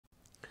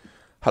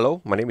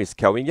Hello, my name is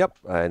Kelvin Yap,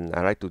 and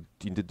I'd like to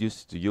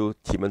introduce to you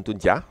Qi Men Dun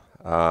Jia.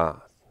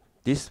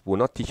 This will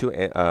not teach you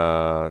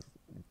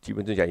Qi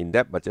Men Dun Jia in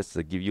depth, but just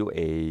to give you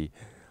a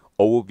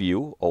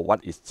overview of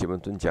what is Qi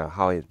Men Dun Jia,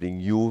 how it's being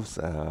used,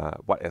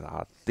 what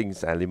are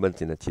things,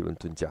 elements in the Qi Men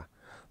Dun Jia.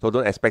 So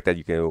don't expect that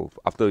you can,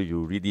 after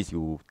you read this,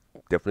 you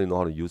definitely know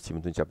how to use Qi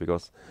Men Dun Jia,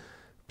 because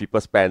people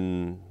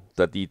spend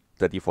 40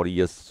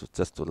 years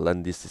just to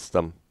learn this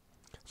system.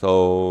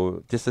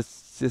 So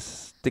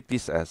just take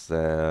this as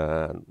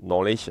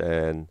knowledge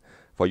and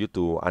for you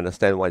to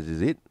understand what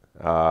is it.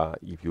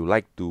 If you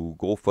like to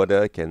go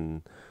further, you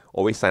can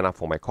always sign up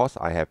for my course.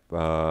 I have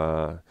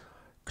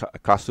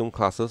classroom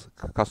courses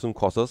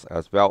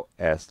as well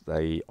as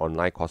the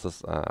online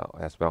courses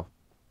as well.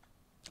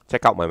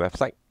 Check out my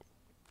website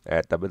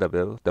at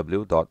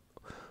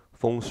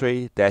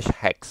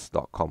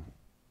www.fengshui-hacks.com.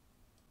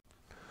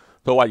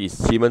 So what is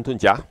Qi Men Dun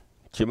Jia?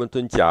 Qi Men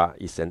Dun Jia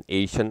is an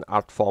ancient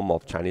art form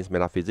of Chinese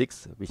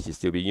metaphysics, which is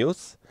still being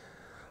used.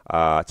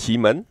 Qi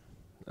Men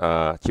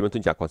Dun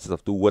Jia consists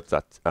of four words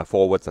of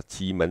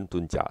Qi Men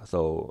Dun Jia.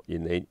 So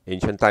in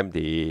ancient time,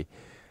 Qi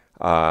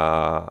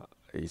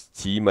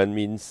Men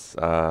means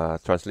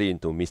translate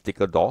into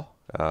mystical door.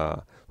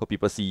 So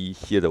people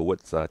hear the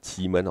words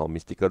Qi Men or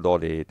mystical door,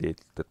 the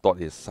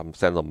thought is some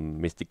sense of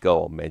mystical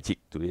or magic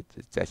to it.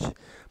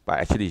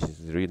 But actually,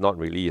 it's really not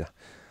really.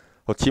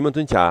 So Qi Men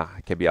Dun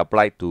Jia can be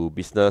applied to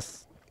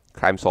business,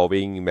 crime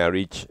solving,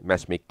 marriage,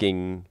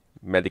 matchmaking,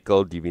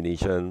 medical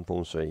divination,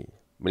 feng shui,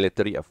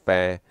 military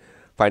affair,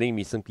 finding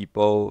missing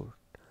people,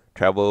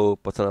 travel,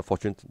 personal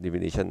fortune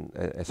divination,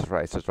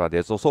 etc., etc.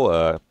 There's also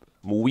a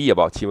movie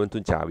about Qi Men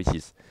Dun Jia, which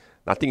is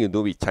nothing to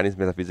do with Chinese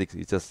metaphysics.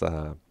 It's just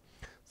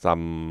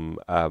some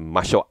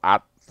martial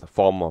art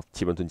form of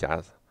Qi Men Dun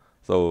Jia.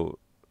 So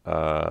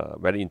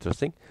very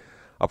interesting.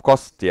 Of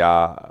course, there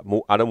are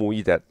other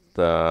movies that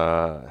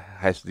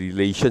has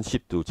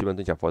relationship to Qi Men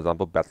Dun Jia. For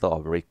example, Battle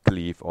of Red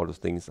Cliff, all those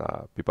things.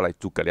 People like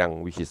Zhuge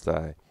Liang, which is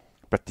a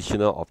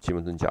practitioner of Qi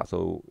Men Dun Jia.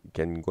 So you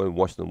can go and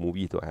watch the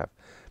movie to have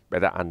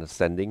better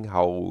understanding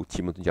how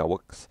Qi Men Dun Jia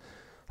works.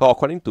 So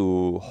according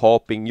to Ho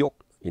Ping Yok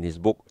in his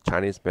book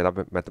Chinese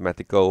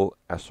Mathematical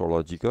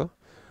Astrological,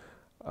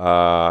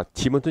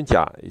 Qi Men Dun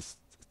Jia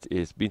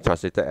is being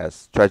translated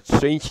as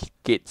strange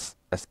gates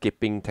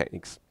escaping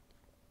techniques.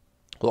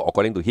 So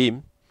according to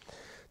him,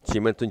 Qi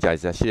Men Dun Jia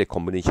is actually a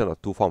combination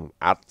of two forms of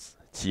arts,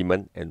 Qi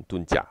Men and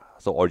Dun Jia.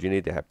 So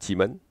originally they have Qi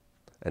Men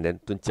and then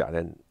Dun Jia.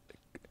 Then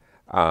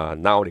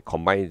now they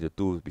combine the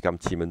two to become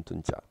Qi Men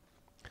Dun Jia.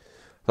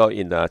 So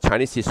in the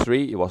Chinese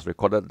history, it was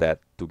recorded that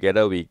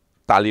together with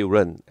Da Liu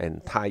Ren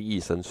and Tai Yi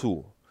Shen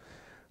Su,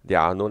 they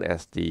are known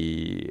as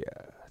the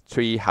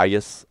three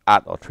highest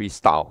art or three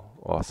style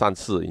or San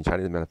Si in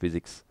Chinese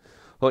metaphysics.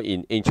 So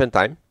in ancient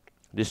time,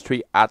 these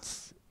three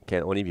arts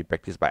can only be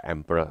practiced by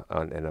emperor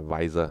and an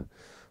advisor.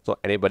 So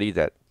anybody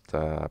that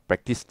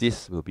practice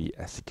this will be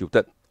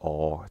executed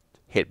or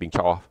head being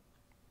chopped off.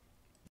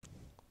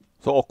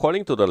 So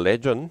according to the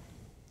legend,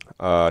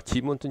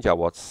 Qi Men Dun Jia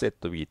was said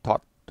to be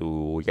taught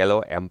to Yellow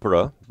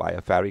Emperor by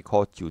a fairy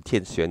called Jiu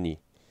Tian Xuan.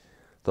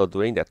 So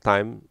during that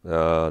time,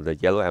 the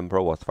Yellow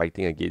Emperor was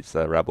fighting against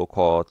a rebel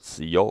called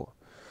Ziyou.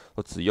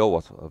 So Ziyou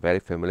was very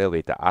familiar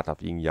with the art of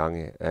yin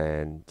yang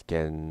and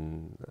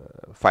can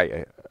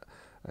fight,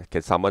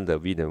 can summon the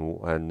wind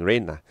and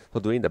rain. So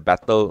during the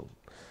battle,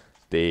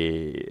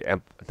 the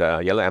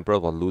Yellow Emperor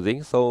was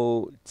losing,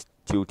 so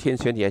Jiu Tian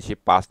Xuan he actually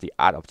passed the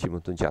art of Qi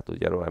Men Dun Jia to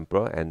the Yellow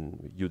Emperor,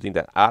 and using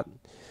that art,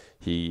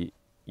 he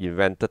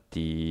invented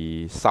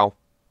the south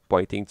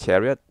pointing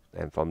chariot,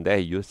 and from there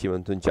he used Qi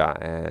Men Dun Jia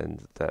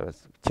and the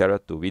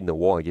chariot to win the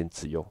war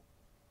against Ziyou.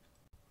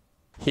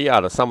 Here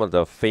are some of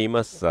the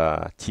famous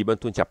Qi Men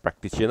Dun Jia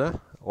practitioners.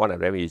 One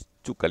of them is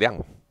Zhuge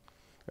Liang.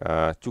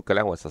 Zhuge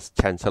Liang was a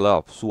chancellor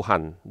of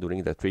Suhan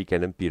during the Three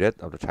Kingdom period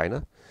of the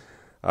China.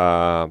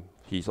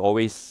 He's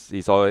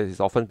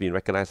often been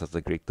recognized as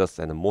the greatest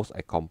and the most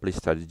accomplished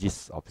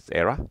strategist of his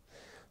era.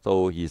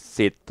 So he's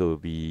said to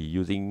be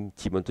using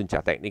Qi Men Dun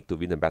Jia technique to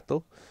win the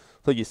battle.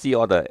 So you see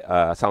all the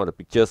some of the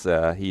pictures.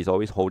 He's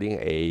always holding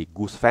a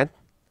goose fan,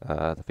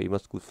 the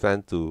famous goose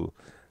fan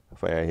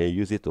he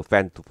used it to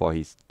fan to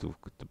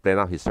plan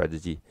out his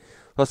strategy.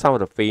 So some of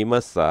the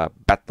famous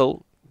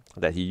battle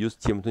that he used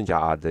Qi Men Dun Jia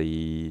are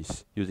the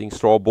using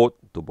straw boat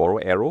to borrow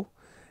arrow,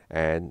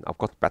 and of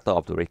course Battle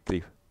of the Red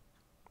Cliff,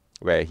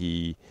 where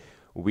he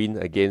win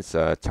against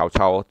Cao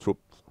Cao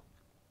troops.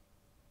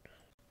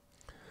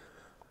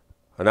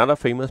 Another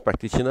famous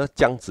practitioner,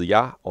 Jiang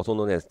Ziya, also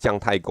known as Jiang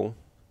Taigong.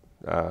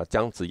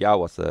 Jiang Ziya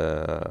was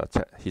a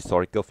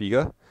historical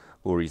figure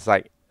who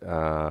resided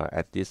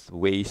at this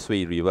Wei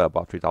Sui River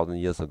about 3,000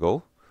 years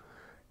ago.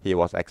 He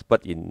was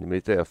expert in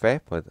military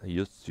affairs, but he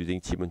used using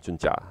Qi Men Dun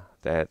Jia.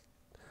 That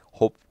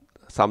hope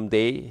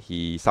someday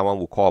someone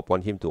will call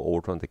upon him to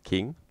overthrow the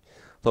king.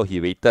 So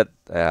he waited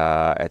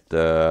at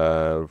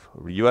the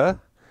river,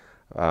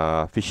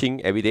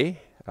 fishing every day.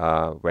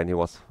 When he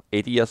was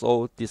 80 years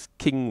old, this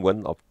King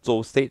Wen of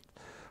Zhou State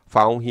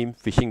found him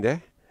fishing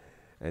there,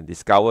 and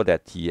discovered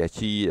that he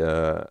actually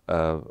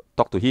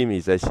talked to him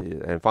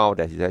and found out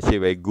that he's actually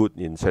very good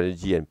in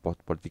strategy and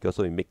political,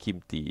 so he make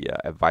him the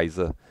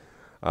advisor.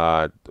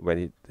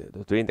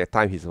 During that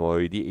time he's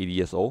already 80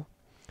 years old,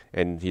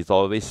 and he's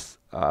always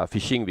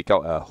fishing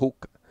without a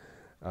hook.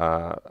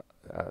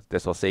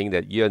 That's what saying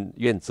that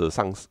愿者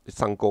上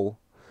钩,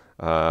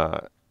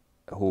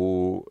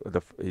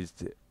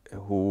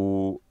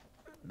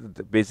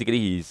 basically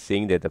he's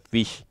saying that the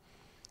fish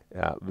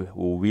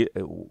who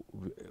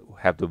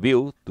have the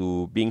will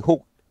to being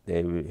hooked,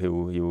 then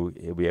he'll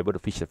be able to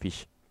fish the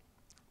fish.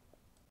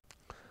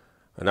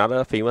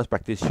 Another famous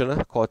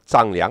practitioner called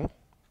Zhang Liang.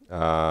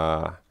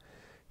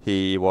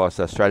 He was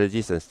a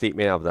strategist and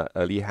statesman of the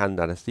early Han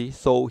Dynasty,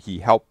 so he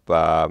helped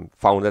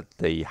founded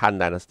the Han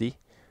Dynasty.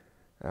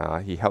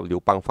 He helped Liu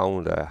Bang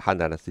found the Han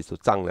Dynasty, so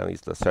Zhang Liang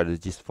is the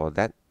strategist for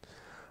that.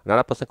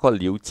 Another person called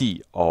Liu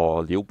Ji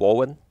or Liu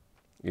Bowen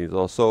is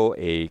also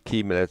a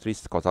key military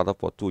consultant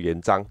for Zhu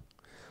Yuanzhang.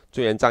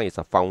 Zhu Yuanzhang is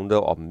a founder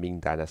of Ming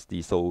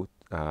Dynasty, so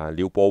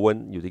Liu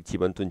Bowen using Qi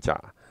Men Dun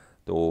Jia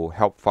to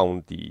help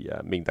found the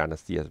Ming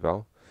Dynasty as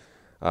well.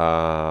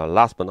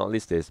 Last but not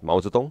least, there's Mao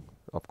Zedong.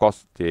 Of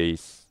course,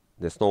 there's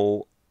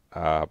no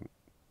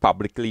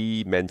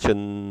publicly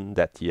mentioned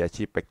that he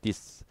actually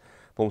practiced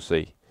Feng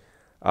Shui.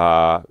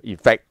 In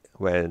fact,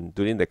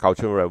 during the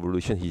Cultural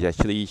Revolution, he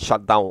actually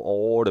shut down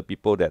all the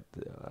people that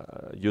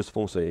use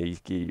Feng Shui.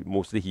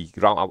 He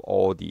ground up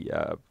all the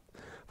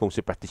Feng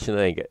Shui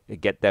practitioners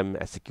and get them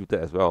executed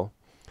as well.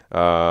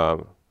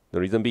 The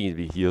reason being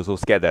is he also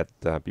scared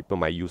that people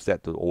might use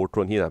that to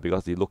overthrow him,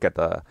 because you look at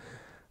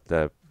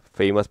the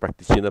famous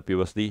practitioner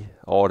previously,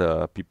 all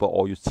the people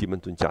all use Qi Men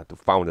Dun Jia to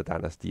found the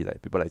dynasty, like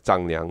people like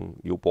Zhang Liang,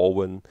 Liu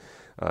Bowen,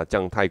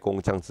 Jiang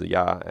Taigong, Jiang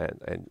Ziya,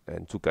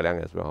 and Zhuge Liang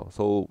as well.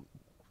 So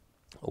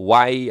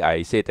why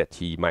I say that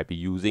he might be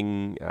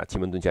using Qi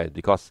Men Dun Jia is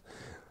because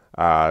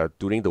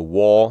during the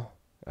war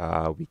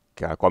with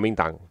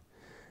Kuomintang,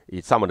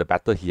 in some of the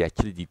battle, he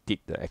actually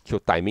dictated the actual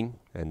timing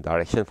and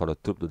direction for the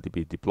troop to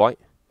be deployed.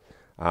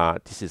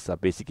 This is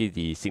basically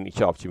the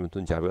signature of Qi Men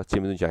Dun Jia. Because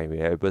Qi Men Dun Jia,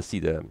 you ever see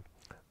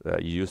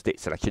you use state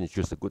selection, you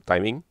choose the good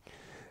timing,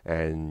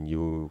 and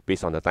you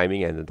based on the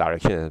timing and the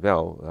direction as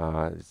well,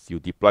 you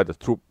deploy the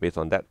troop based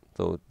on that.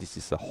 So this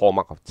is a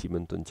hallmark of Qi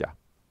Men Dun Jia.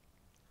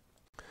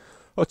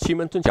 So Qi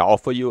Men Dun Jia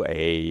offer you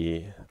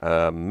a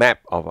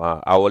map of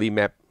hourly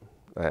map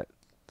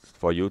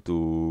for you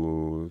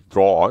to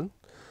draw on.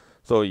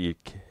 So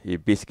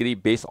it basically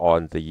based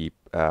on the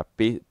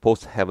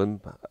post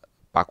heaven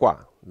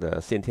Bagua, the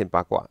Xian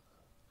Bagua,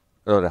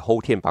 no, the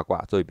Hou Tian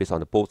Bagua. So it's based on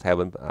the post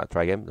heaven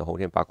trigram, the Hou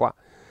Tian Bagua.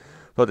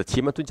 So the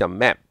Qi Men Dun Jia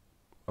map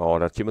or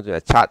the Qi Men Dun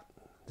Jia chart,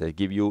 they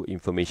give you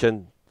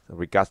information in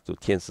regards to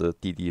天时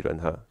地利人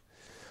和.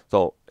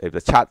 So if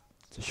the chart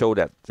show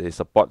that they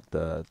support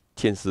the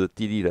天时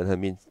地利人和,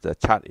 means the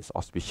chart is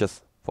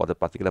auspicious for the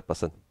particular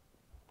person.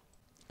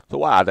 So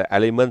what are the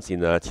elements in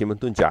the Qi Men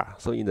Dun Jia?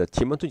 So in the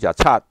Qi Men Dun Jia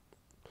chart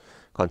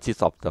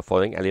consists of the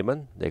following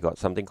element. They got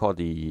something called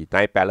the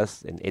 9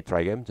 palace and 8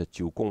 trigram, the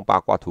九宫八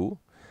卦图,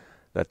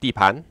 the 地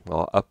盘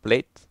or earth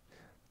plate,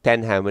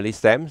 10 heavenly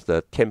stems,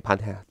 the 天盘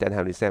 10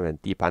 heavenly stem and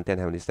地盘 10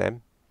 heavenly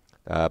stem,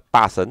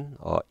 八神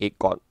or 8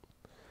 god.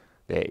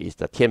 There is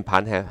the 天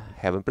盘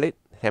heaven plate,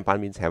 天盘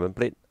means heaven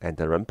plate, and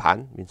the 人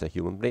盘 means a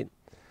human plate.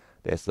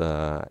 There's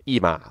yi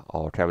ma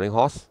or traveling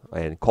horse,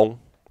 and kong.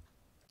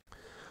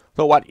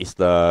 So what is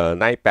the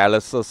 9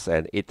 palaces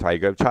and 8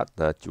 trigram chart?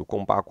 The 九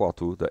宫八卦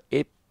图, the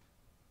 8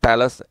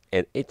 palace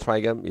and 8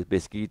 trigram is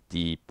basically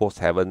the post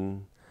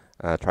heaven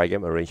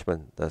trigram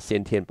arrangement, the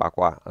先天八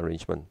卦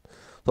arrangement.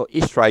 So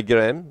each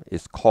trigram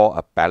is called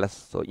a palace.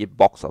 So each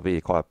box of it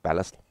is called a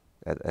palace.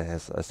 It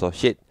has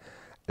associate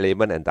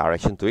element and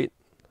direction to it.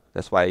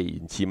 That's why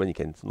in Qi Men you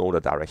can know the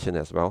direction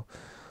as well.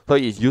 So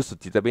it's used to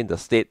determine the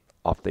state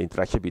of the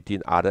interaction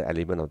between other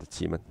elements of the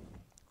Qi Men.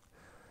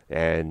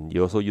 And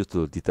you also use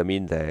to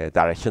determine the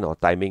direction or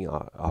timing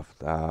of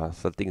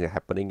certain things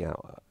happening.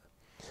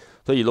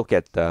 So you look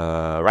at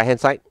the right hand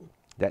side,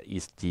 that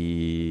is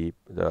the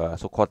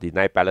so-called the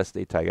 9 palace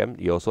state trigram.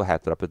 You also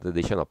have the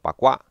representation of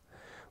Bagua,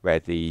 where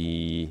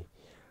the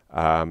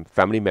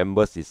family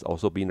members is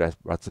also being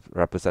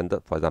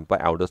represented. For example,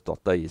 eldest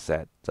daughter is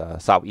at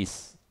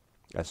southeast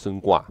at Sun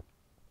Gua.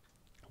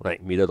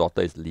 Right, middle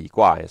daughter is Li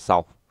Gua at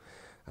south.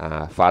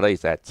 Father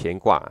is at Qian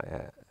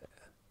Gua,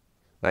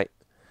 right,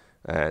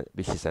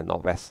 which is at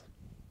northwest.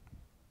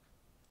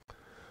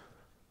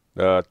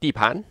 The 地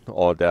盘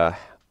or the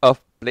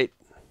earth plate,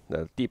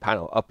 the 地盘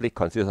or earth plate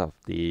consists of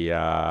the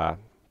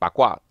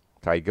Bagua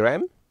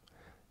trigram,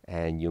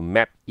 and you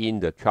map in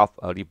the 12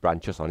 early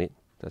branches on it.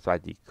 That's why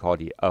they call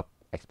the earth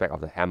aspect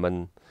of the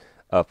Hammond,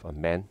 earth of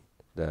man,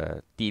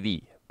 the 地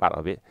利 part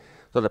of it.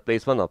 So the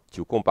placement of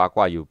九宫八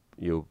卦,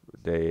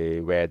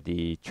 where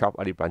the 12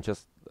 early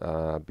branches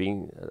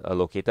being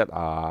located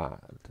are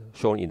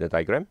shown in the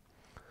diagram.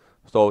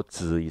 So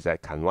子 is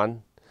at Kan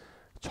 1,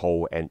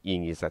 Chou and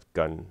Yin is at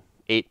Gen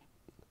 8,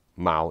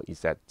 Mao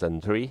is at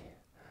Zhen 3,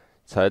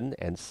 Chen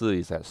and Si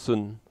is at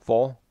Sun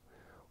 4,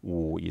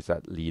 Wu is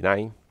at Li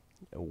 9,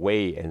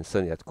 Wei and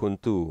Shen at Kun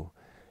 2,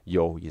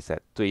 Yo is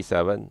at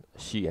 37,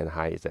 Xi and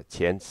Hai is at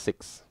Qian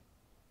 6.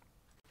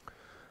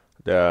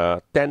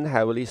 The 10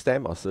 heavily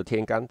stem or 10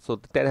天干, so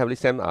the 10 heavily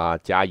stem are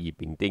Jia Yi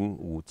Bing Ding,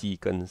 Wu Ji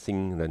Gen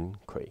Xing Ren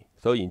Kui.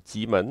 So in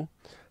Qi Men,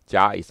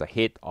 Jia is the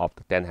head of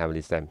the 10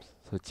 heavily stems.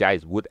 So Jia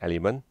is wood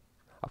element.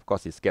 Of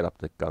course, it's scared of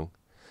the Geng.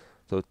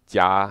 So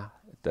Jia,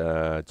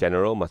 the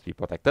general, must be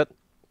protected.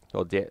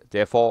 So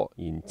therefore,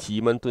 in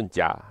Qi Men Dun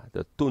Jia,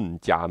 the Dun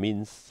Jia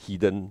means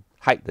hidden,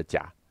 hide the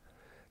Jia.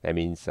 That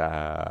means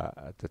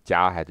the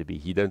Jia had to be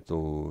hidden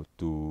to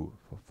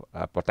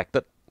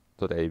protected,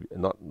 so they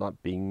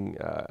not being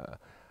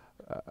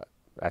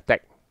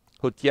attacked.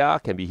 So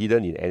Jia can be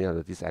hidden in any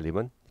of these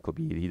elements. It could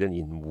be hidden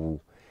in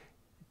Wu,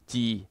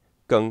 Ji,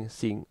 Geng,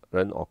 Xing,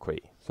 Ren, or Kui.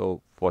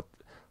 So for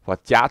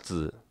Jia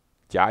Zi,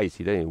 Jia is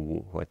hidden in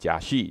Wu. For Jia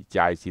Xu,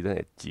 Jia is hidden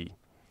at Ji.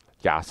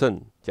 Jia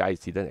Shen, Jia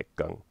is hidden at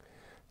Geng.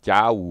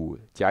 Jia Wu,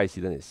 Jia is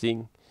hidden at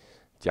Xing.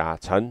 Jia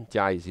Chen,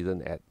 Jia is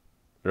hidden at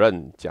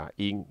Ren, Jia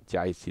Ying,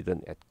 Jia is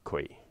hidden at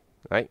Kui.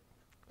 Right?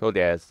 So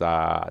there's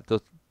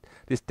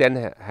these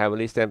 10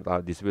 heavenly stems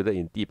are distributed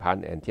in Di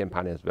Pan and Tian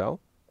Pan as well.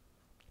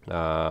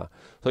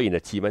 So in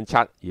the Qi Men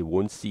chart, you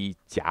won't see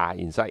Jia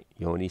inside.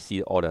 You only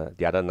see all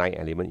the other 9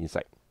 elements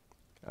inside.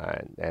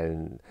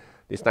 And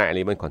this 9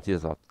 element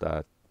consists of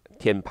the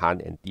Tian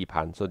Pan and Di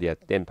Pan. So there are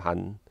Tian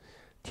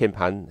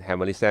Pan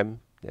heavenly stem.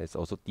 There's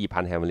also Di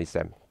Pan heavenly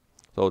stem.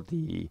 So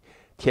the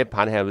Tian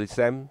Pan heavenly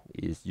stem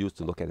is used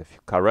to look at the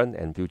current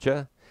and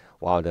future,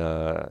 while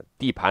the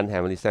Di Pan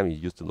heavenly stem is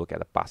used to look at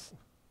the past.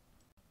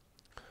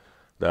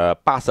 The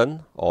Ba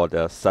Shen or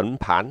the Shen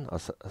Pan or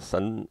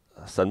Shen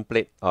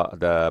plate,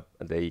 the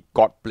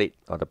God plate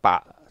or the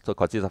Ba, so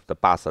consists of the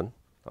Ba Shen.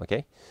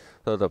 Okay,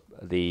 so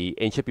the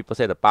ancient people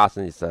say the Ba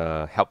Shen is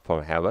help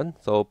from heaven.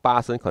 So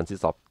Ba Shen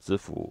consists of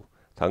Zifu,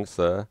 Teng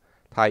Se,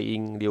 Tai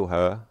Ying, Liu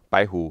He,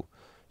 Bai Hu,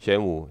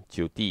 Xuan Wu,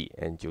 Jiu Di,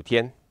 and Jiu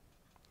Tian.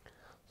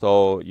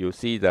 So you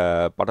see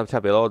the bottom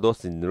chart below,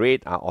 those in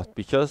red are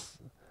auspicious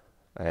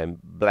and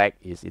black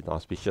is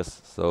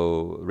inauspicious.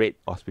 So red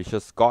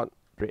auspicious God,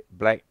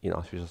 black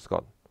inauspicious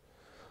God.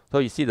 So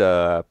you see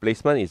the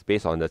placement is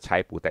based on the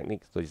Chai Pu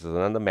technique. So it's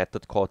another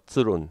method called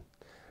Zirun,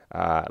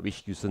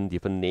 which uses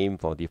different name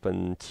for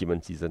different Qi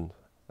Men season.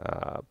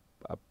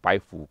 Bai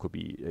Fu could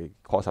be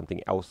called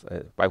something else.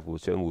 Bai Fu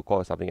Xuan Wu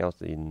call something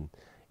else in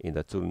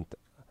the Zirun.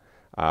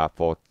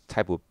 For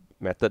Chai Pu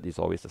method is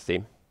always the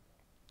same.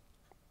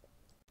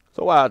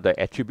 So what are the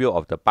attributes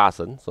of the Ba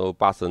Shen? So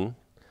Ba Shen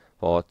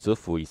for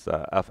Zifu is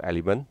earth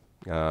element,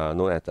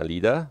 known as the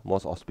leader,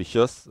 most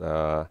auspicious,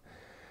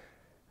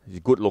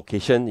 good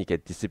location, it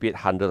can dissipate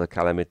hundreds of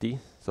calamity.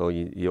 So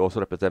it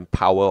also represents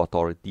power,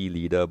 authority,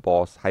 leader,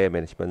 boss, higher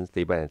management,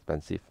 stable and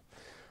expensive.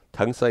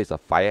 Teng Se is a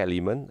fire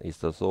element,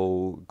 it's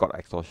also god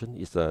exhaustion.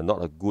 It's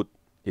not a good,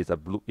 it's a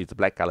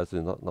black color, so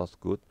it's not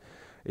good.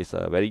 It's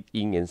a very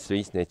yin and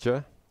strange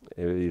nature.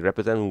 It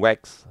represents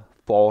wax,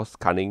 force,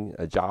 cunning,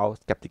 agile,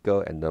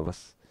 skeptical, and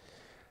nervous.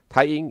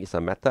 Tai Ying is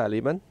a matter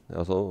element,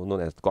 also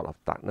known as god of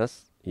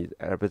darkness. It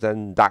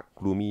represents dark,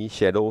 gloomy,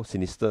 shadow,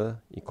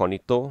 sinister,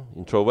 incognito,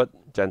 introvert,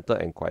 gentle,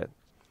 and quiet.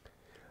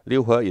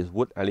 Liu He is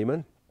wood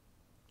element,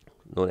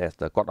 known as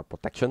the god of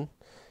protection.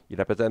 It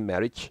represents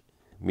marriage,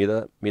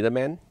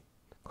 middleman,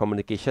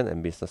 communication,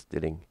 and business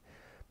dealing.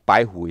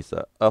 Bai Hu is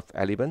the earth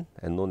element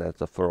and known as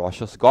the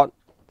ferocious god.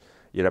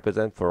 It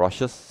represents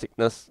ferocious,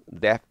 sickness,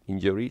 death,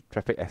 injury,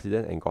 traffic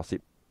accident, and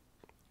gossip.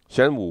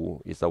 Xuan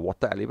Wu is the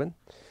water element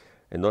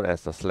and known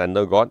as the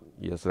slender god.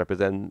 It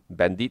represents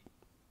bandit,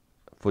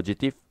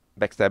 fugitive,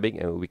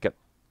 backstabbing, and wicked.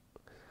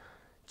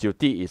 Jiu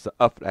Di is the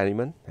earth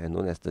element and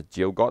known as the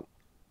jail god.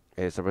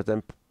 It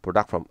represents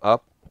product from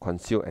earth,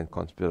 conceal, and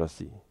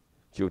conspiracy.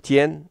 Jiu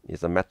Tian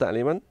is the metal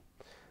element,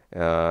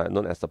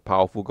 known as the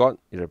powerful god.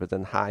 It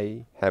represents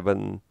high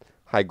heaven,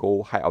 high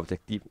goal, high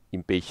objective,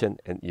 impatient,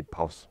 and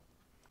impulse.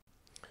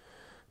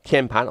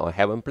 Tian Pan or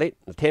heaven plate.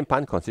 The Tian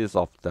Pan consists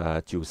of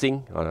the Jiu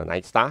Xing or the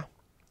night star.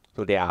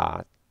 So there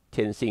are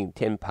Tian Xing,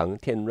 Tian Peng,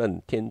 Tian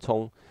Ren, Tian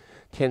Cong,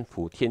 Tian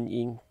Fu, Tian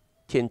Ying,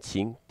 Tian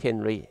Qing,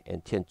 Tian Rui,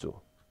 and Tian Zhu.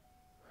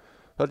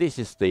 So this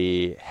is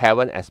the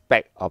heaven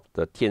aspect of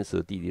the Tian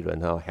Shi Di Di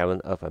Ren,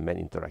 heaven, earth, and man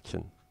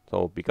interaction.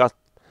 So because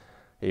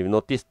if you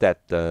notice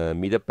that the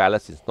middle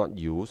palace is not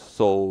used,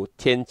 so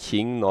Tian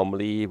Qing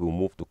normally will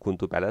move to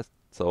Kuntu palace.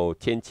 So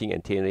Tian Qing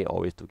and Tian Rui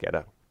always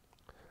together.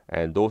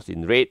 And those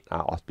in red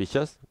are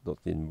auspicious, those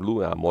in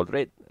blue are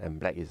moderate, and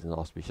black is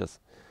inauspicious.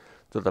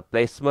 So the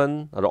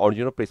placement, the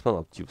original placement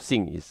of Jiu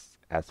Xing is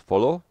as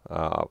follow.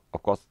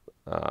 Of course,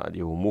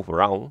 they will move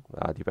around,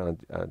 depending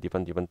on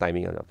different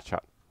timing of the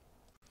chart.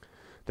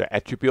 The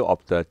attribute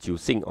of the Jiu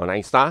Xing or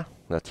 9 star,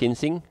 the Tian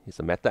Xing, is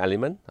a metal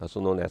element,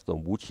 also known as the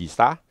Wu Qi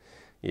star.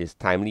 It is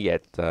timely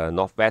at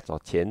northwest or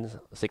Tian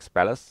 6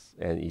 palace,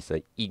 and is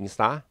a yin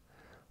star.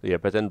 It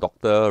represents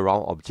doctor,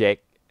 round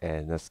object,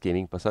 and a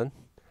scheming person.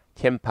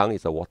 Tian Peng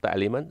is a water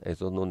element,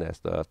 also known as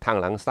the Tang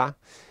Lang star.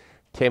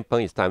 Tian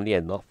Peng is timely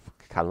at North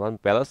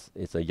Kanwan Palace.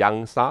 It's a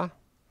young star.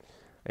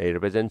 It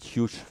represents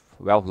huge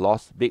wealth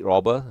loss, big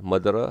robber,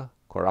 murderer,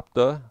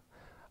 corrupter,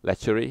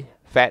 lechery,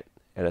 fat,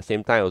 At the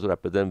same time, also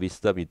represent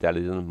wisdom,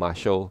 intelligence,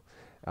 martial,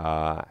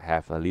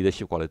 have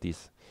leadership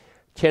qualities.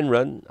 Qian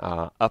Ren,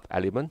 earth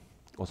element,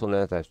 also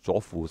known as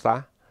Zhuo Fu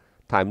Sha,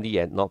 timely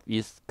at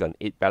northeast Gun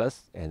 8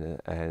 Palace, and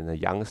a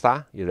Yang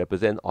Star. It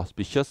represents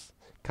auspicious,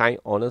 kind,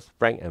 honest,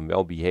 frank, and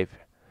well-behaved.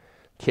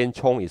 Tian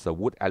Chong is a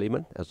wood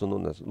element, also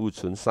known as Lu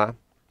Chun Sha,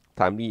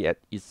 timely at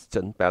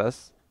Eastern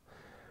Palace.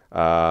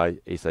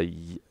 It's a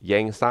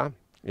Yang Star.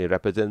 It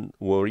represents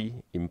worry,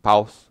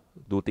 impulse,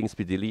 do things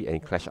speedily,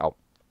 and clash out.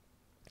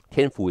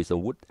 Tian Fu is a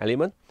wood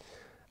element,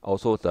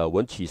 also the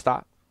Wen Qi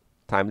Star,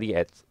 timely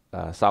at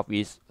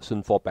southeast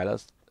Sun Fo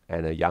Palace,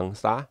 and a Yang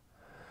Star.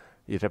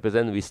 It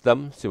represents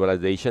wisdom,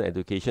 civilization,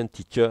 education,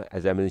 teacher,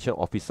 examination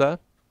officer,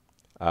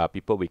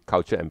 people with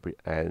culture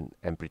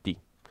and pretty.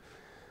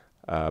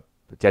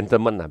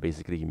 Gentleman,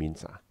 basically, it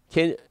means.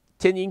 Tian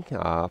Ying,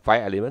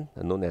 fire element,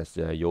 known as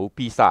You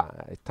Pi Sha,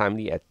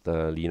 timely at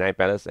the Li Nai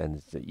Palace,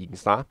 and the Ying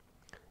Star.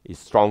 Is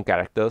strong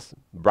characters,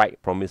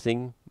 bright,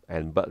 promising,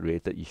 and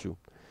birth-related issue.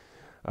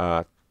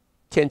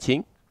 Tian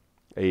Qing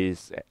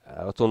is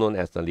also known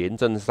as the Lian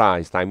Zhen Sha,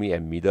 is timely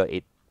at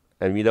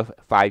middle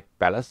 5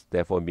 Palace,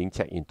 therefore being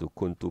checked into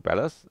Kun 2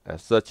 Palace.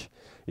 As such,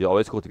 it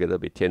always go together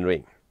with Tian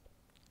Rui.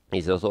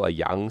 It's also a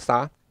Yang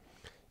Star.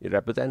 It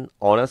represents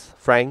honest,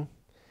 frank,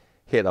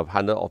 head of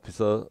 100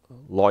 officer,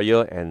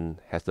 loyal, and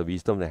has the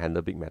wisdom to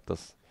handle big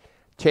matters.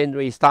 Tian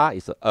Rui Star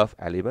is the earth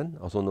element,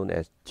 also known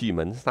as Qi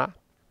Men Star,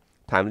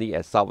 timely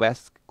at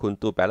southwest Kun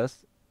 2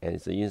 Palace, and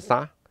it's a Yin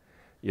Star.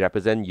 It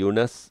represents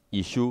illness,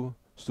 issue,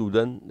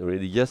 student,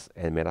 religious,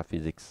 and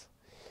metaphysics.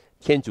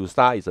 Tian Zhu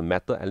Star is a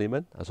metal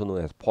element, also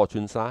known as Po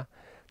Chun Star,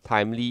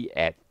 timely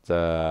at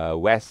the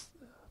west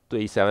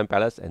 27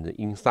 Palace, and the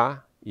Yin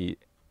Star. It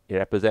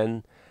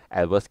represents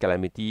adverse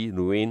calamity,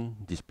 ruin,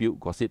 dispute,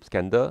 gossip,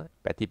 scandal,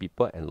 petty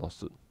people, and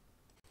lawsuit.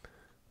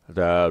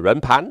 The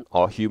Ren Pan,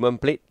 or human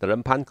plate, the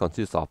Ren Pan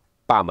consists of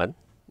 8 men,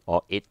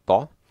 or 8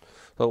 door.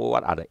 So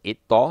what are the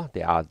 8 door?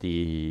 They are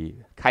the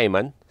Kai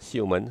Men,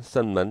 Xiu Men,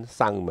 Shen Men,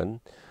 Sang Men,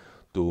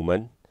 Du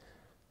Men,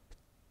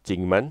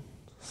 Jing Men,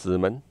 Si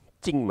Men,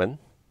 Jing Men.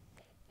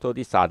 So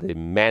these are the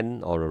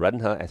man or the Ren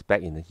He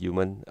aspect in the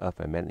human, earth,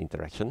 and man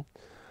interaction.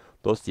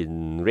 Those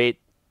in red,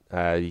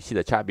 you see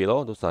the chart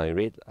below, those are in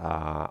red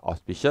are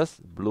auspicious,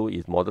 blue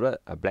is moderate,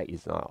 black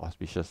is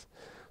auspicious.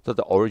 So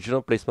the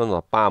original placement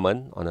of 8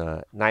 men on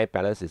the 9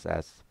 Palace is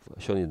as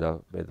shown in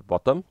the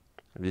bottom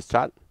of this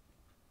chart.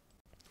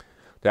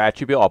 The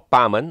attribute of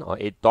 8 men or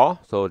 8 door,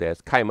 so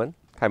there's Kai Men.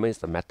 Kai Men is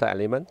the metal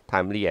element,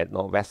 timely at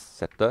northwest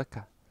sector.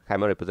 Kai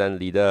Men represents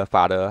leader,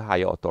 father,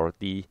 higher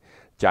authority,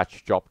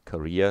 judge, job,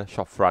 career,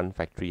 shop front,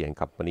 factory, and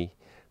company.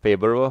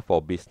 Favorable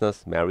for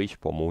business, marriage,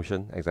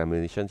 promotion,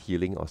 examination,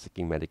 healing, or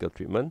seeking medical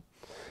treatment.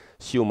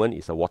 Xiu Men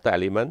is a water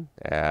element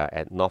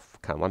at North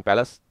Kanwan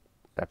Palace.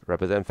 That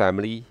represents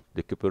family,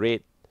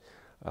 recuperate,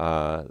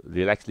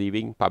 relaxed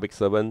living, public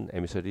servant,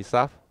 administrative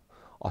staff.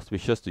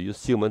 Auspicious to use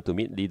Xiu Men to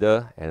meet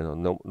leader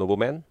and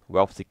nobleman,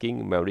 wealth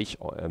seeking, marriage,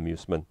 or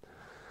amusement.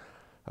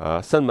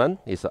 Shen Men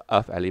is an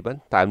earth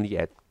element, timely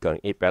at Gung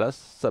 8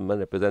 Palace. Shen Men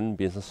represents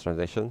business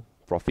transaction,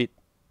 profit,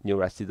 new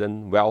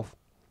resident, wealth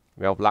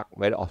luck,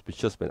 very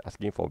auspicious when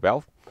asking for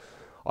wealth.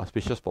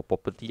 Auspicious for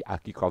property,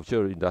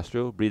 agriculture,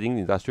 industrial, breeding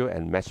industrial,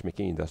 and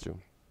matchmaking industrial.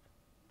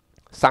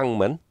 Sang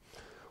Men,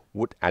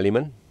 wood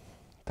element,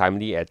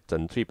 timely at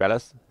Zhen 3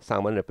 Palace.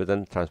 Sang Men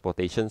represents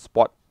transportation,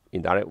 sport,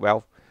 indirect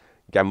wealth,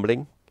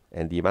 gambling,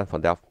 and demand for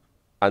wealth.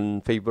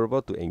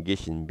 Unfavorable to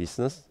engage in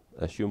business,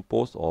 assume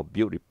post, or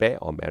build, repair,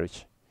 or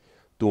marriage.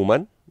 Du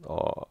Men,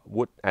 or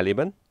wood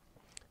element,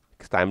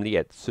 timely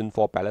at Sun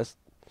Fo Palace.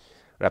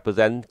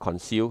 Represent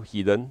concealed,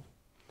 hidden,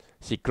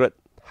 secret,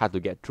 hard to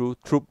get through,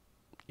 troop,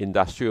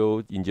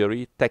 industrial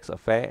injury, tax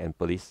affair, and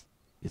police.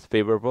 It's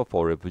favorable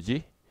for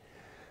refugee.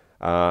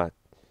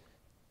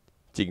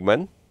 Jing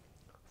Men,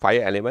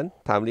 fire element,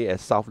 timely at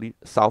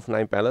South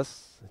 9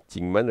 Palace.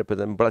 Qi Men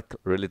represent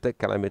blood-related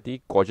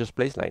calamity, gorgeous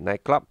place like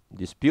nightclub,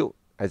 dispute,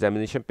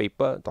 examination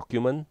paper,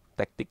 document,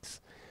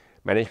 tactics,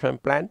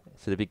 management plan,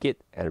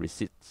 certificate, and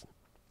receipts.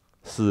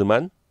 Si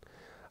Men,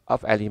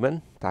 earth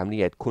element,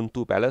 timely at Kun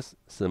 2 Palace.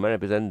 Si Men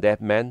represent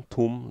dead man,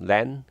 tomb,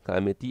 land,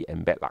 calamity,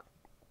 and bad luck.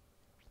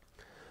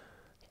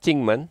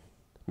 Jing Men,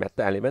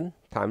 metal element,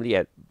 timely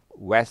at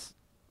West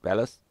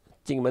Palace.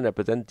 Jing Men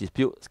represent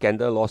dispute,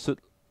 scandal, lawsuit,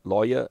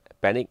 lawyer,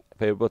 panic,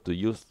 favorable to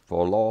use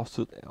for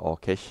lawsuit or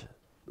cash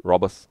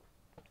robbers.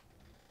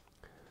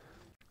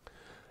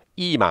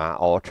 Yi Ma,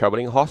 or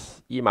traveling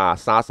horse. Yi Ma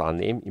stars are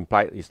named,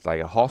 implied it's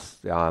like a horse,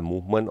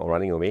 movement or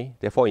running away.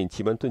 Therefore, in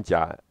Qi Men Dun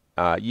Jia,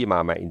 Yi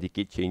Ma might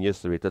indicate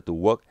changes related to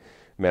work,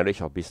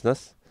 marriage, or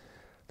business.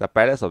 The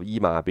palace of Yi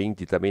Ma being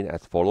determined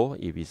as follows.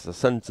 If it's a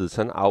Shen Zi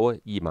Chen hour,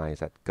 Yi Ma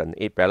is at Gun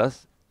 8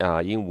 Palace.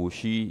 Yin Wu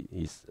Xu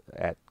is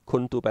at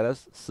Kun 2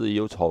 Palace. Si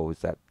Yu Chou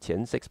is at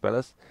Qian 6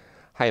 Palace.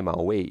 Hai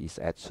Mao Wei is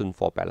at Sun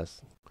 4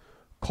 Palace.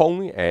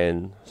 Kong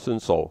and Sun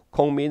Shou.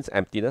 Kong means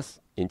emptiness.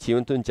 In Qi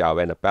Men Dun Jia,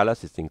 when the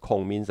palace is in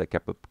Kong, means the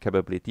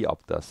capability of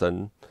the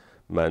Shen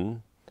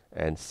Men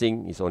and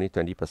Xing is only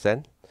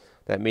 20%.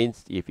 That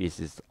means if it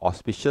is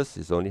auspicious,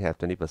 it only have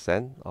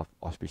 20% of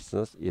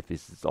auspiciousness. If it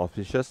is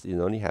auspicious, it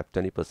only have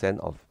 20%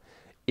 of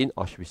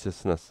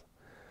inauspiciousness.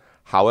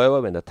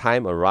 However, when the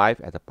time arrives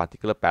at a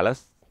particular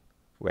palace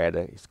where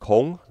there is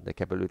Kong, the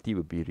capability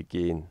will be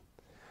regained.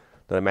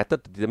 The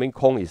method to determine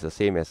Kong is the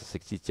same as the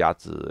 60 Jia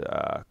Zi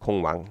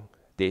Kong Wang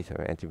date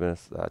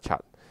antivirus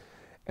chart.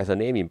 As the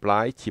name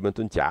implies, Qi Men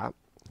Dun Jia.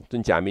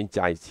 Dun Jia means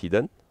Jia is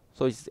hidden.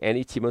 So it's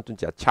any Qi Men Dun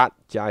Jia chart,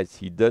 Jia is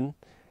hidden,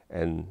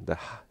 and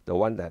the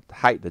one that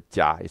hide the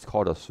Jia is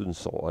called a Sun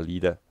Shou, or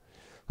leader.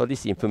 So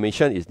this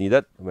information is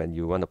needed when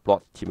you want to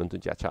plot Qi Men Dun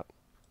Jia chart.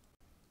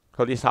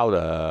 So this is how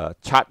the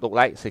chart look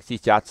like, 60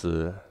 Jia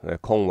Zi,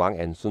 Kong Wang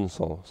and Sun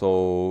Shou.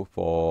 So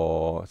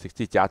for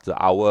 60 Jia Zi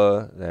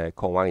hour, the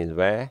Kong Wang is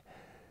where,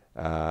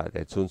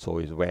 the Sun Shou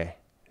is where.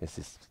 This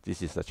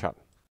is the chart.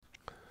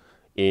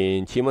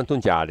 In Qi Men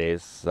Dun Jia,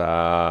 there's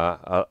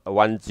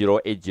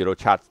 1080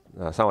 chart.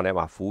 Some of them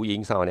are Fu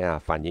Ying, some of them are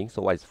Fan Ying.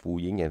 So what is Fu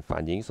Ying and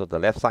Fan Ying? So the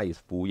left side is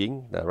Fu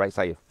Ying, the right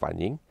side is Fan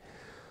Ying.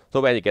 So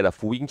when you get a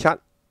Fu Ying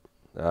chart,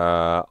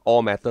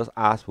 all matters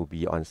asked will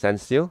be on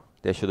standstill.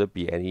 There shouldn't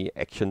be any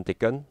action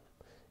taken.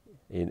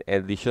 In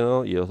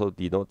additional, it also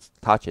denotes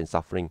touch and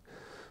suffering.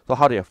 So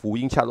how does a Fu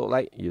Ying chart look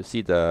like? You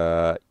see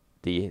the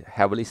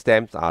heavenly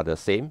stamps are the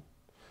same.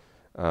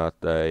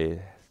 The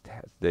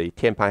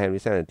天盘 heavenly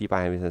stamp and 地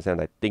盘 heavenly stamp,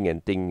 like Ding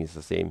and Ding is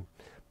the same.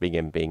 Bing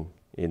and Bing.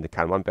 In the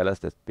Kanwan Palace,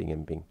 that's Bing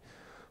and Bing.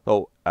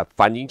 So a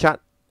Fan Ying chart,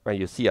 when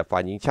you see a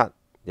Fan Ying chart,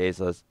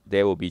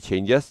 there will be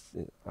changes.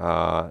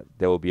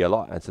 There will be a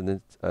lot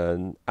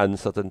of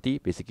uncertainty.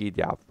 Basically,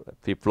 there are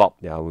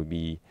flip-flop. There will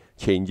be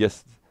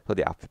changes. So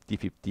there are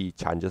 50-50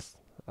 chances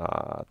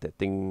that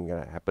thing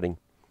happening.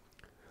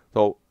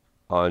 So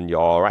on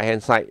your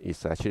right-hand side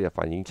is actually a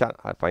Fan Ying chart.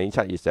 A Fan Ying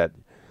chart is that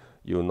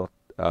you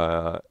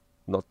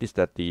notice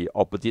that the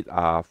opposite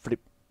are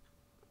flipped.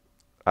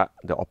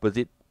 The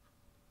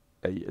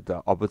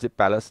opposite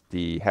palace,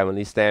 the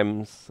heavenly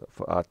stamps,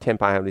 天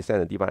盘 heavenly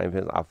stamps and 地盘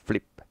heavenly stamps are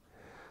flipped.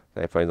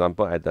 Like for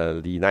example, at the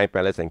Li Nai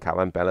Palace and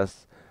Kawan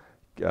Palace,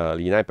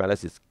 Li Nai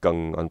Palace is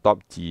Geng on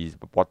top, Ji is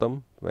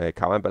bottom, where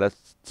Kawan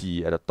Palace,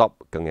 Ji at the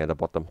top, Geng at the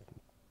bottom.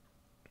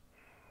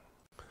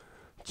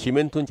 Qi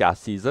Men Dun Jia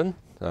season.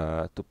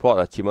 To plot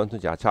a Qi Men Dun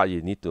Jia chart,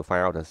 you need to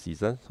find out the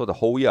season. So the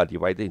whole year are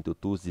divided into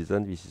two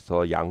seasons, which is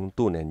called Yang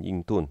Dun and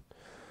Yin Dun.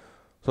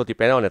 So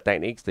depending on the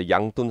techniques, the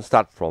Yang Dun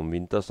start from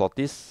winter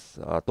solstice,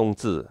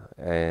 Dongzhi,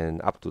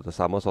 and up to the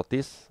summer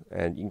solstice,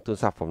 and Yin Dun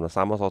start from the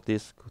summer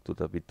solstice to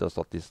the winter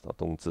solstice, or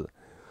Dongzhi.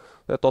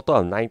 The total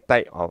of 9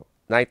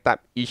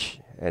 type each,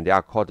 and they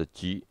are called the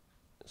G.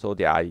 So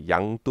there are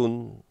Yang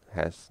Dun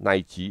has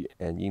 9 G,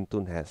 and Yin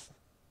Dun has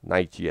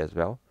 9 G as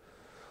well.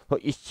 So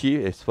each G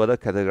is further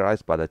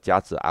categorized by the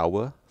Jia Zi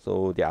hour.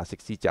 So there are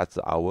 60 Jia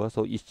Zi hours,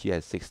 so each G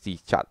has 60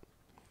 chart.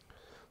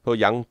 So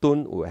Yang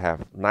Dun will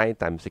have 9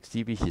 times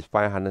 60, which is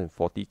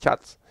 540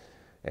 charts,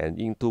 and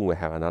Yin Dun will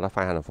have another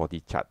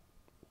 540 chart.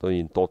 So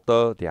in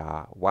total, there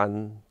are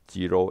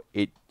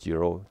 1080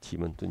 Qi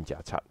Men Dun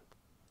Jia chart.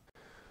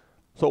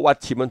 So what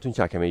Qi Men Dun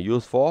Jia can be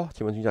used for?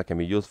 Qi Men Dun Jia can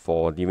be used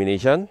for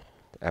divination,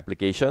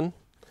 application,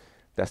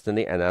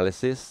 destiny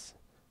analysis,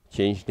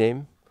 change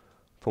name,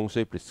 feng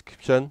shui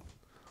prescription,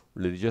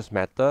 religious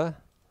matter,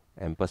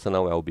 and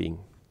personal well-being.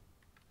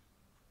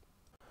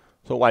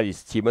 So what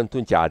is Qi Men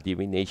Dun Jia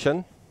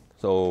divination?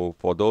 So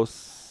for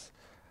those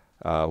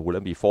who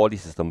learned before,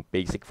 this is the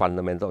basic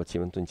fundamental of Qi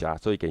Men Dun Jia.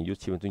 So you can use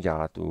Qi Men Dun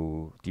Jia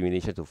to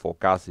divination to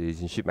forecast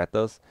relationship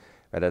matters,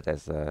 whether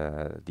there's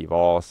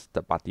divorce,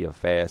 third-party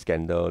affair,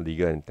 scandal,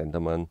 legal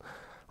entanglement,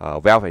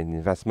 wealth and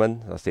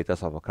investment, the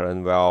status of a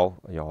current wealth,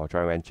 your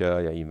joint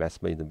venture, your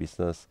investment in the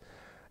business,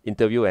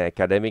 interview and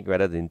academic,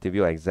 whether the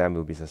interview or exam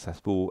will be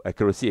successful,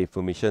 accuracy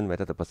information,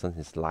 whether the person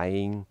is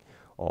lying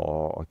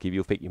or give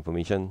you fake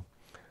information.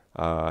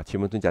 Qi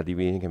Men Dun Jia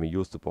divination can be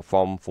used to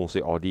perform feng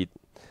shui audit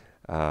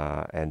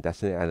and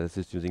destiny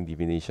analysis using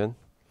divination.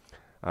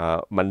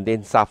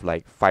 Mundane stuff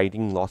like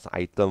finding lost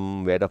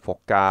item, weather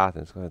forecast,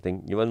 and sort of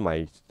thing. Even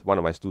one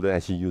of my students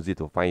actually used it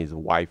to find his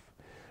wife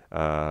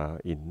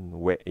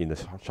in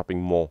the shopping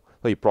mall.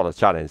 So he brought a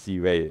chart and see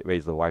where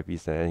is the wife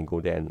is, and then he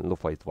go there and look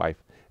for his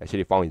wife.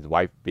 Actually found his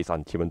wife based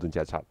on Qi Men Dun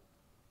Jia chart.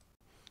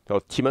 So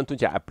Qi Men Dun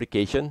Jia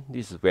application,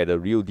 this is where the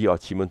real deal of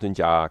Qi Men Dun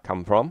Jia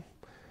come from.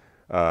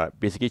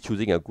 Basically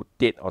choosing a good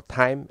date or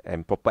time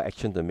and proper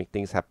action to make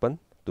things happen,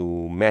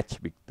 to match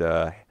with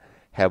the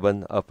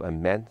heaven, earth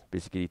and man,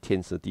 basically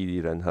天时地利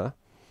人和.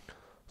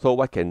 So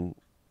what can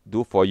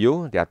do for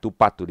you? There are two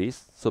parts to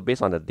this. So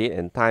based on the date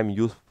and time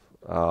used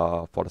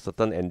for the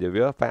certain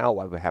endeavor, find out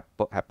what will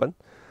happen.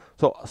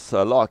 So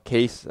a lot of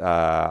case,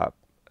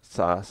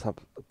 some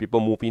people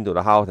move into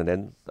the house and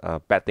then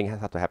bad things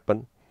have to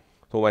happen.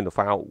 So when to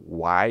find out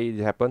why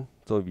it happened,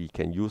 so we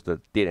can use the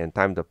date and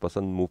time the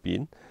person moved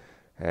in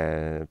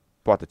and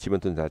plot the Qi Men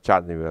Dun Jia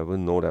chart. They will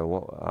know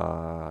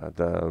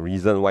the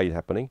reason why it's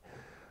happening.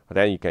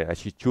 Then you can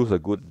actually choose a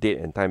good date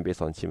and time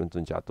based on Qi Men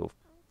Dun Jia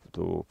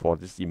for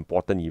this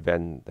important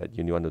event that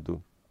you want to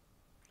do.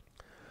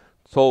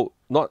 So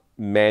not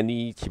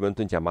many Qi Men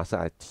Dun Jia masters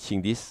are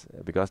teaching this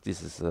because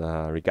this is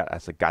regarded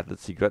as a guarded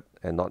secret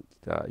and not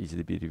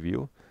easily be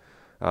revealed.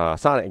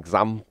 Some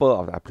example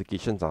of the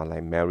applications are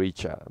like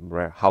marriage,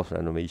 house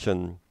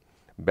renovation,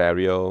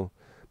 burial,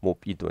 move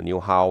into a new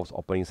house,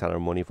 opening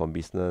ceremony for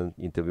business,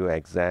 interview,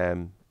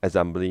 exam,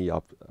 assembly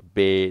of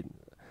bed,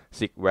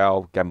 seek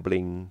wealth,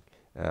 gambling,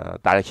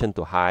 direction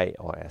to hide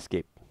or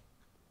escape.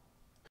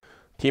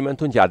 Qi Men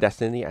Dun Jia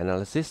destiny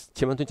analysis.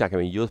 Qi Men Dun Jia can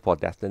be used for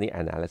destiny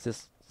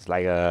analysis. It's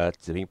like a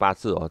指命八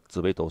字 or 紫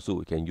微斗数.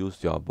 You can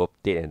use your birth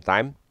date and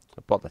time,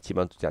 plot the Qi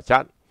Men Dun Jia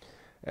chart,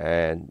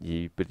 and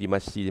you pretty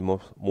much see a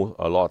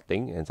lot of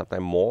things, and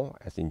sometimes more,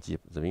 as in 指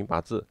命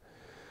八字.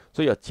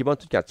 So your Qi Men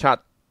Dun Jia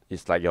chart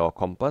is like your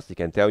compass. It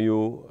can tell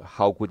you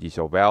how good is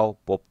your wealth,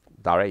 both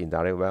direct and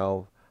indirect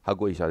wealth, how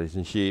good is your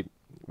relationship,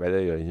 whether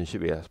your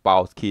relationship with your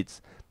spouse,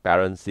 kids,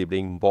 parents,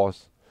 sibling,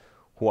 boss,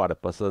 who are the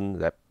person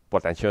that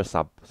potential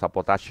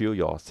sabotage you,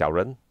 your 小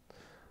人,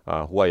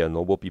 who are your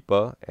noble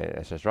people, and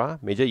etc.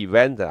 Major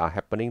events that are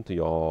happening to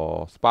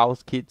your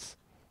spouse, kids,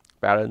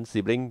 parents,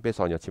 sibling, based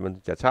on your Qi Men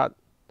Dun Jia chart.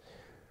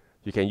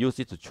 You can use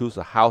it to choose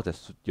a house that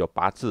suits your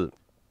八字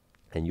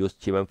and use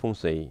Qi Men Feng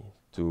Shui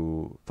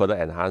to further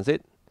enhance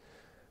it.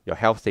 Your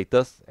health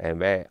status and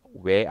where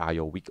are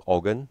your weak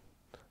organs,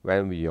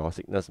 when will your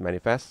sickness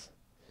manifest.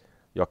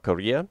 Your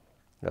career,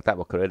 the type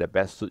of career that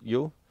best suits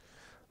you.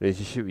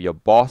 Relationship with your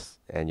boss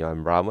and your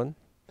environment.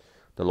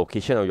 The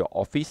location of your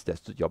office that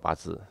suits your 八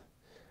字.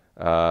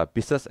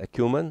 Business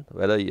acumen,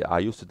 whether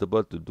are you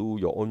suitable to do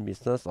your own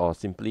business or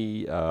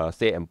simply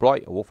stay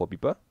employed or work for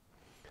people.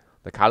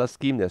 The color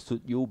scheme that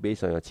suits you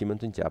based on your Qi Men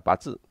Dun Jia 八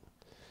字.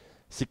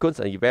 Sequence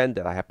of events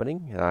that are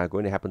happening,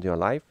 going to happen to your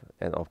life,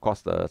 and of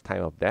course the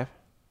time of death.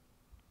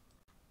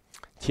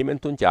 Qi Men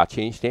Dun Jia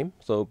change name.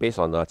 So based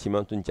on the Qi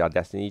Men Dun Jia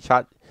destiny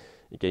chart,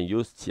 you can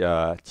use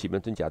Qi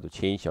Men Dun Jia to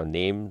change your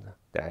name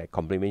that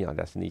complement your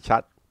destiny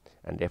chart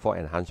and therefore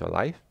enhance your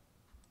life.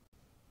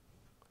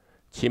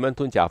 Qi Men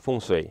Dun Jia Feng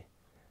Shui.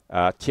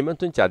 Qi Men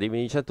Dun Jia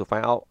divination to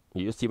find out,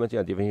 you use Qi Men Dun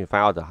Jia divination to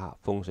find out the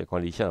Feng Shui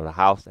condition of the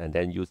house, and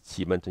then use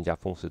Qi Men Dun Jia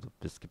Feng Shui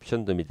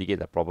prescription to mitigate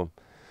the problem.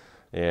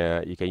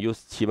 You can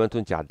use Qi Men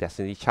Dun Jia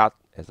destiny chart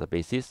as a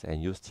basis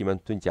and use Qi Men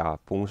Dun Jia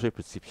Feng Shui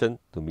prescription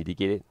to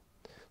mitigate it.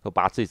 So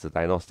八字 is the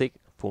diagnostic,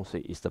 Feng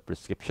Shui is the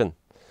prescription.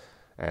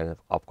 And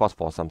of course,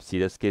 for some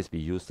serious case, we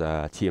use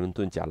Qi Men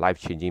Dun Jia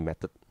life-changing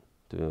method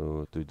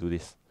to do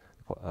this.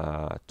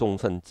 终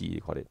身记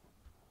we call it.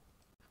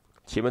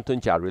 Qi Men Dun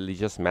Jia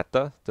religious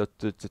matter. So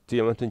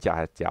Qi Men Dun Jia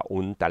has their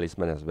own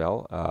talisman as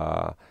well.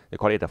 They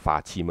call it the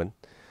Fa Qi Men.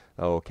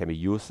 So can be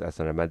used as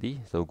a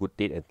remedy. So good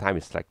date and time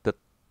is selected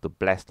to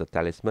bless the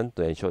talisman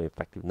to ensure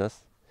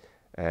effectiveness.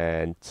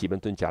 And Qi Men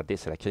Dun Jia date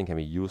selection can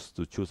be used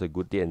to choose a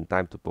good day and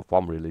time to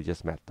perform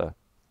religious matter.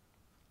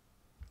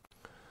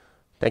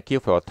 Thank you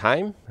for your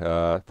time.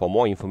 For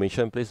more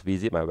information, please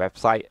visit my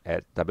website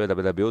at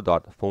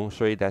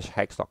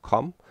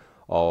www.fengshui-hacks.com,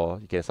 or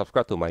you can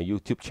subscribe to my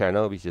YouTube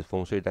channel, which is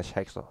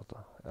Fengshui-Hacks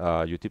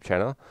YouTube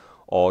channel,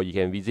 or you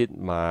can visit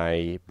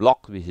my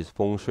blog, which is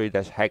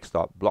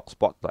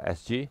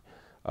fengshui-hacks.blogspot.sg.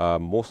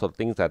 Most of the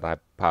things that I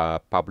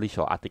publish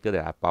or article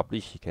that I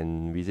publish, you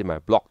can visit my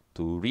blog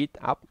to read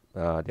up.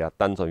 There are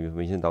tons of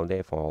information down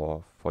there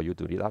for you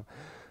to read up.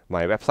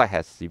 My website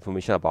has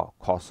information about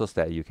courses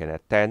that you can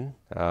attend,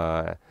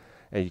 and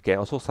you can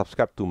also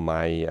subscribe to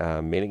my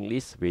mailing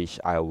list, which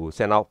I will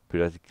send out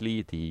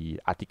periodically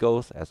the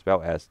articles as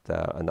well as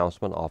the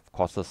announcement of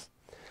courses.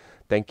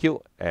 Thank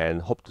you,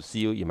 and hope to see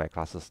you in my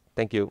classes.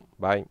 Thank you.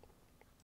 Bye.